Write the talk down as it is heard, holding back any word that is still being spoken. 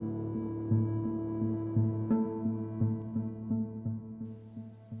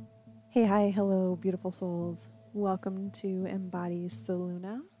Hey, hi, hello, beautiful souls. Welcome to Embody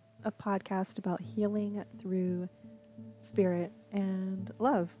Soluna, a podcast about healing through spirit and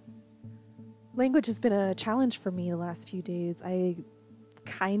love. Language has been a challenge for me the last few days. I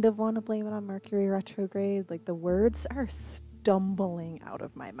kind of want to blame it on Mercury retrograde. Like the words are stumbling out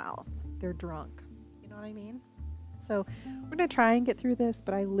of my mouth. They're drunk. You know what I mean? So we're going to try and get through this,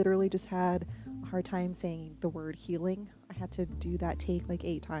 but I literally just had a hard time saying the word healing. I had to do that take like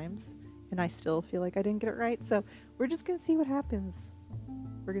 8 times. And I still feel like I didn't get it right. So we're just going to see what happens.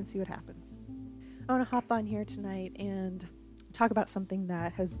 I want to hop on here tonight and talk about something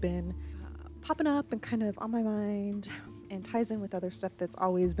that has been popping up and kind of on my mind and ties in with other stuff that's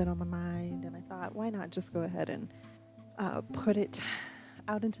always been on my mind. And I thought, why not just go ahead and put it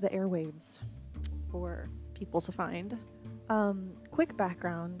out into the airwaves for people to find. Quick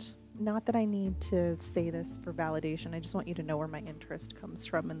background. Not that I need to say this for validation. I just want you to know where my interest comes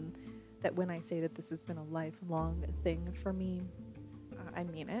from, and that when I say that this has been a lifelong thing for me, I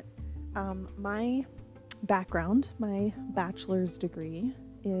mean it. My background, my bachelor's degree,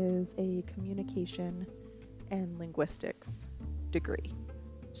 is a communication and linguistics degree.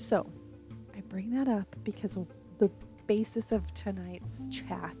 So I bring that up because the basis of tonight's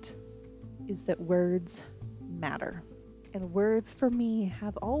chat is that words matter. And words for me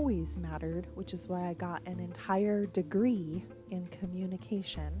have always mattered, which is why I got an entire degree in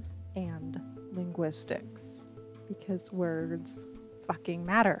communication and linguistics, because words fucking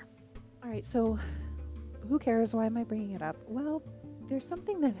matter. All right, so who cares? Why am I bringing it up? Well, there's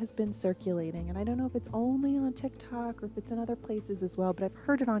something that has been circulating, and I don't know if it's only on TikTok or if it's in other places as well, but I've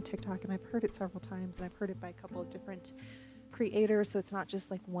heard it on TikTok and I've heard it several times, and I've heard it by a couple of different creators, so it's not just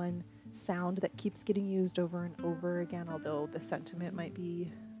like one sound that keeps getting used over and over again, although the sentiment might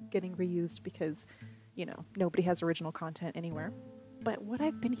be getting reused because, nobody has original content anywhere. But what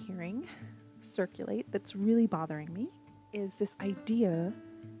I've been hearing circulate that's really bothering me is this idea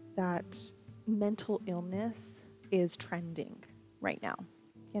that mental illness is trending right now.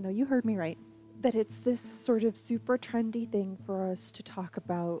 You heard me right. That it's this sort of super trendy thing for us to talk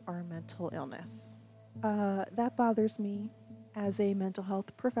about our mental illness. That bothers me as a mental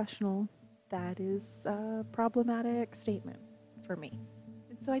health professional. That is a problematic statement for me.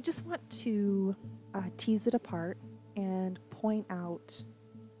 And so I just want to tease it apart and point out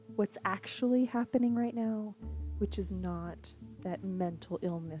what's actually happening right now, which is not that mental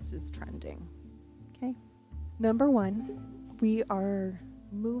illness is trending. Okay? Number one, we are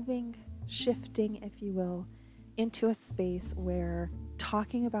shifting, if you will, into a space where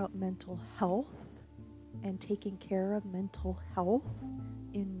talking about mental health and taking care of mental health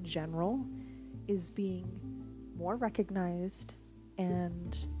in general is being more recognized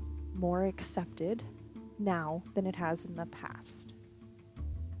and more accepted now than it has in the past,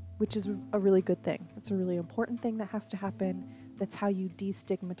 which is a really good thing. It's a really important thing that has to happen. That's how you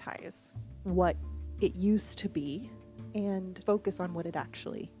destigmatize what it used to be and focus on what it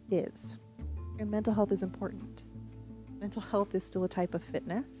actually is. And mental health is important. Mental health is still a type of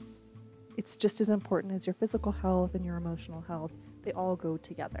fitness. It's just as important as your physical health and your emotional health. They all go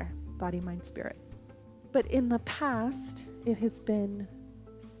together, body, mind, spirit. But in the past, it has been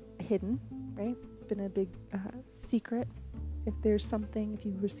hidden, right? It's been a big secret. If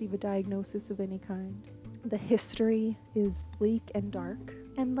you receive a diagnosis of any kind, the history is bleak and dark.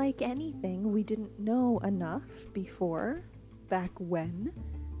 And like anything, we didn't know enough before, back when,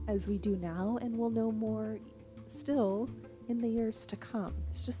 as we do now, and we'll know more still in the years to come.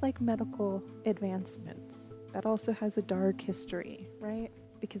 It's just like medical advancements. That also has a dark history, right?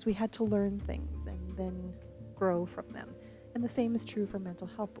 Because we had to learn things and then grow from them. And the same is true for mental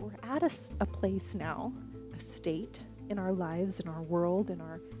health. But we're at a place now, a state in our lives, in our world, in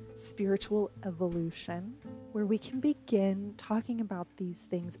our spiritual evolution, where we can begin talking about these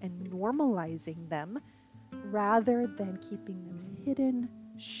things and normalizing them rather than keeping them hidden,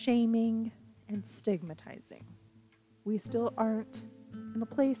 shaming, and stigmatizing. We still aren't in a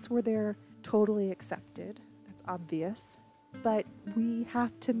place where they're totally accepted. That's obvious. But we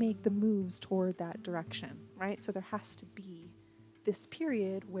have to make the moves toward that direction, right? So there has to be this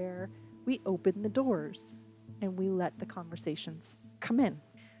period where we open the doors and we let the conversations come in.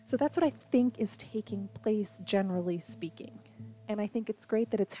 So that's what I think is taking place, generally speaking. And I think it's great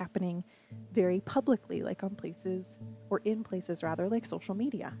that it's happening very publicly, like in places like social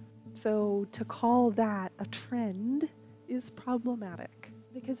media. So to call that a trend is problematic,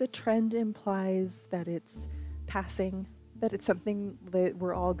 because a trend implies that it's passing, that it's something that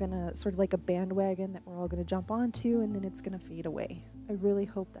we're all gonna, sort of like a bandwagon that we're all gonna jump onto, and then it's gonna fade away. I really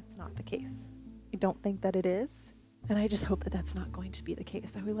hope that's not the case. I don't think that it is. And I just hope that that's not going to be the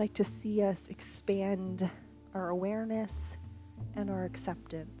case. I would like to see us expand our awareness and our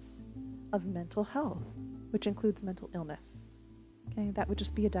acceptance of mental health, which includes mental illness. Okay, that would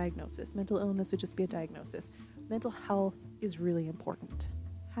just be a diagnosis. Mental illness would just be a diagnosis. Mental health is really important.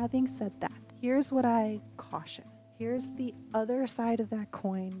 Having said that, here's what I caution. Here's the other side of that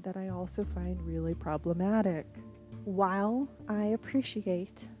coin that I also find really problematic. While I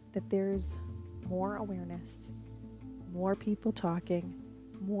appreciate that there's more awareness, more people talking,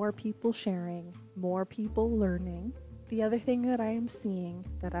 more people sharing, more people learning, the other thing that I am seeing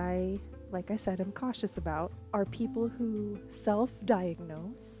that I, like I said, am cautious about are people who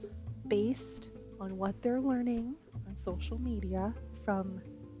self-diagnose based on what they're learning on social media from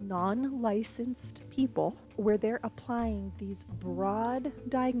non-licensed people, where they're applying these broad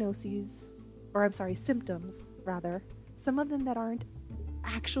symptoms rather, some of them that aren't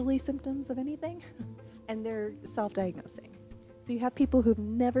actually symptoms of anything, and they're self-diagnosing. So you have people who've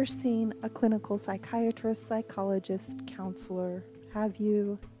never seen a clinical psychiatrist, psychologist, counselor, have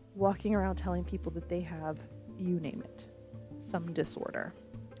you, walking around telling people that they have, you name it, some disorder,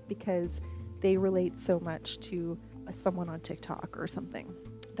 because they relate so much to someone on TikTok or something.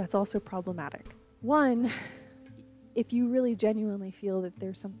 That's also problematic. One, if you really genuinely feel that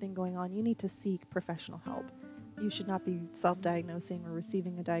there's something going on, you need to seek professional help. You should not be self-diagnosing or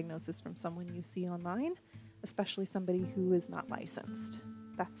receiving a diagnosis from someone you see online, especially somebody who is not licensed.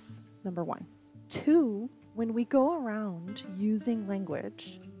 That's number one. Two, when we go around using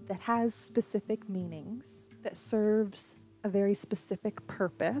language that has specific meanings, that serves a very specific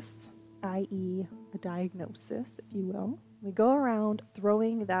purpose, i.e. a diagnosis, if you will, we go around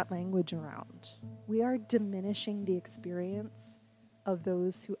throwing that language around. We are diminishing the experience of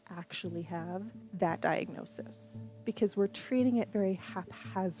those who actually have that diagnosis because we're treating it very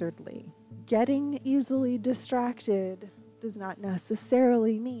haphazardly. Getting easily distracted does not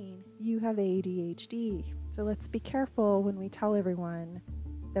necessarily mean you have ADHD. So let's be careful when we tell everyone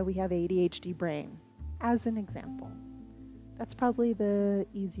that we have ADHD brain. As an example, that's probably the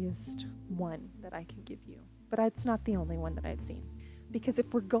easiest one that I can give you, but it's not the only one that I've seen. Because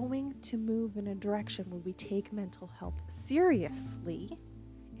if we're going to move in a direction where we take mental health seriously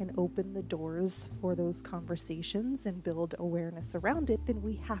and open the doors for those conversations and build awareness around it, then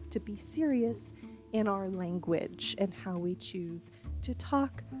we have to be serious in our language and how we choose to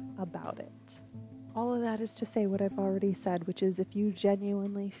talk about it. All of that is to say what I've already said, which is if you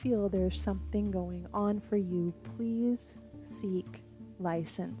genuinely feel there's something going on for you, please seek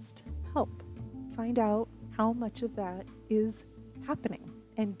licensed help. Find out how much of that is happening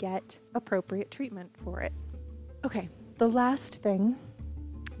and get appropriate treatment for it. Okay, the last thing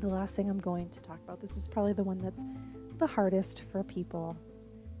I'm going to talk about, this is probably the one that's the hardest for people.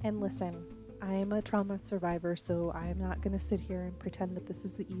 And listen, I'm a trauma survivor, so I'm not going to sit here and pretend that this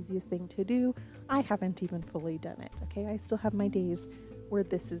is the easiest thing to do. I haven't even fully done it, okay? I still have my days where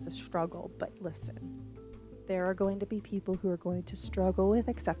this is a struggle, but listen, there are going to be people who are going to struggle with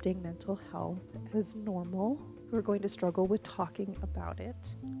accepting mental health as normal, who are going to struggle with talking about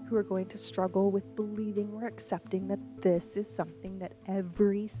it, who are going to struggle with believing or accepting that this is something that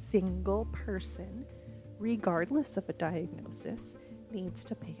every single person, regardless of a diagnosis, needs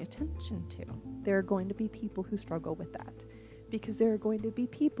to pay attention to. There are going to be people who struggle with that because there are going to be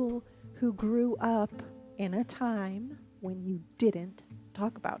people who grew up in a time when you didn't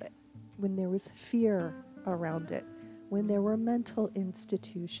talk about it, when there was fear around it, when there were mental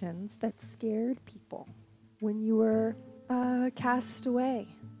institutions that scared people, when you were cast away,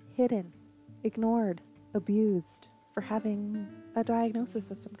 hidden, ignored, abused for having a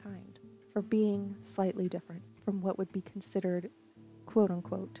diagnosis of some kind, for being slightly different from what would be considered quote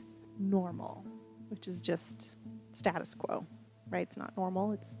unquote normal, which is just status quo, right? It's not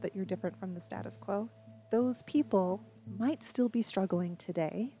normal, it's that you're different from the status quo. Those people might still be struggling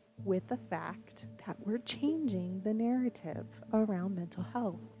today with the fact that we're changing the narrative around mental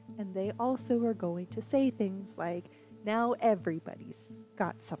health. And they also are going to say things like, now everybody's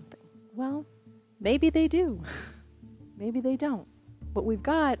got something. Well, maybe they do. Maybe they don't. What we've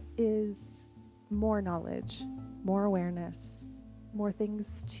got is more knowledge, more awareness, more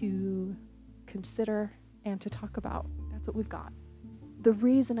things to consider and to talk about. That's what we've got. The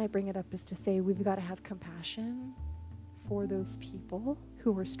reason I bring it up is to say we've got to have compassion for those people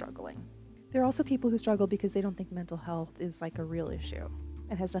who are struggling. There are also people who struggle because they don't think mental health is like a real issue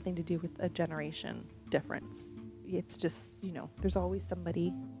and has nothing to do with a generation difference. It's just, there's always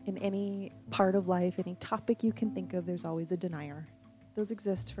somebody in any part of life, any topic you can think of, there's always a denier. Those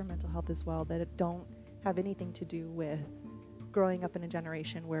exist for mental health as well that don't have anything to do with growing up in a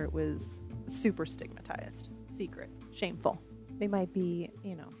generation where it was super stigmatized, secret, shameful. They might be,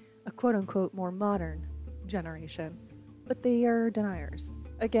 a quote unquote more modern generation, but they are deniers.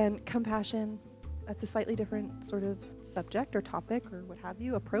 Again, compassion, that's a slightly different sort of subject or topic or what have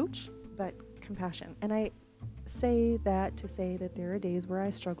you, approach, but compassion. And I say that to say that there are days where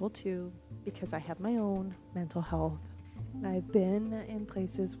I struggle too, because I have my own mental health. And I've been in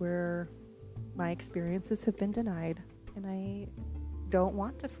places where my experiences have been denied, and I don't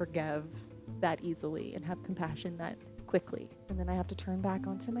want to forgive that easily and have compassion that quickly. And then I have to turn back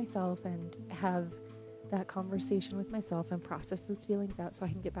onto myself and have that conversation with myself and process those feelings out so I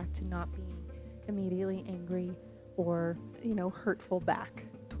can get back to not being immediately angry or, hurtful back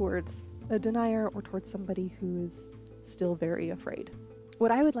towards a denier or towards somebody who is still very afraid.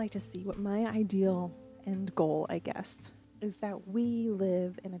 What I would like to see, what my ideal end goal, I guess, is that we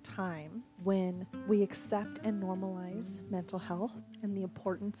live in a time when we accept and normalize mental health and the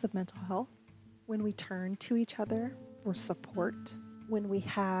importance of mental health, when we turn to each other for support, when we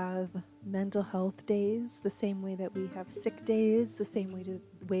have mental health days the same way that we have sick days, the same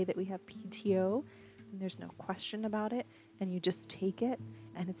way that we have PTO, and there's no question about it, and you just take it,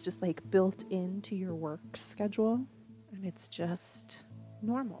 and it's just like built into your work schedule, and it's just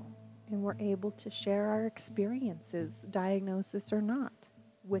normal. And we're able to share our experiences, diagnosis or not,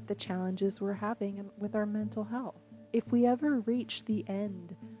 with the challenges we're having and with our mental health. If we ever reach the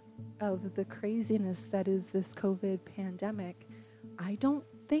end of the craziness that is this COVID pandemic, I don't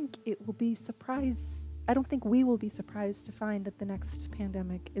think we will be surprised to find that the next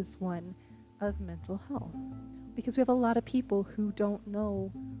pandemic is one of mental health. Because we have a lot of people who don't know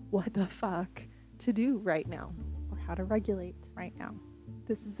what the fuck to do right now or how to regulate right now.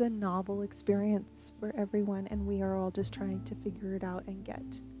 This is a novel experience for everyone, and we are all just trying to figure it out and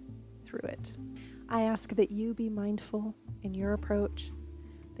get through it. I ask that you be mindful in your approach,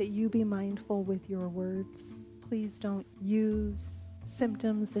 that you be mindful with your words. Please don't use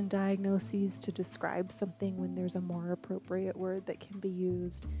symptoms and diagnoses to describe something when there's a more appropriate word that can be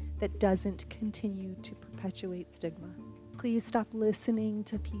used that doesn't continue to perpetuate stigma. Please stop listening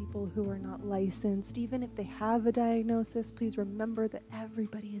to people who are not licensed. Even if they have a diagnosis, please remember that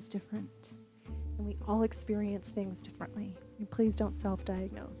everybody is different and we all experience things differently. And please don't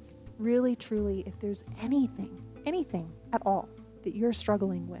self-diagnose. Really, truly, if there's anything at all that you're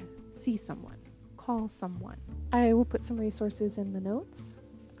struggling with, see someone, call someone. I will put some resources in the notes,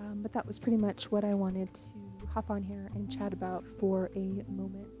 but that was pretty much what I wanted to hop on here and chat about for a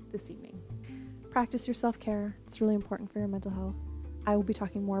moment this evening. Practice your self-care. It's really important for your mental health. I will be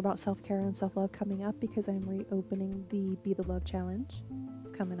talking more about self-care and self-love coming up because I'm reopening the Be the Love Challenge.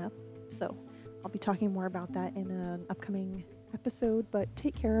 It's coming up. So I'll be talking more about that in an upcoming episode, but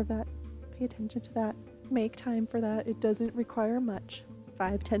take care of that. Pay attention to that. Make time for that. It doesn't require much.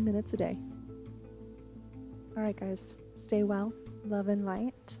 5-10 minutes a day. All right, guys. Stay well. Love and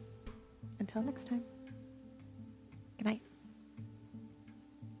light. Until next time. Good night.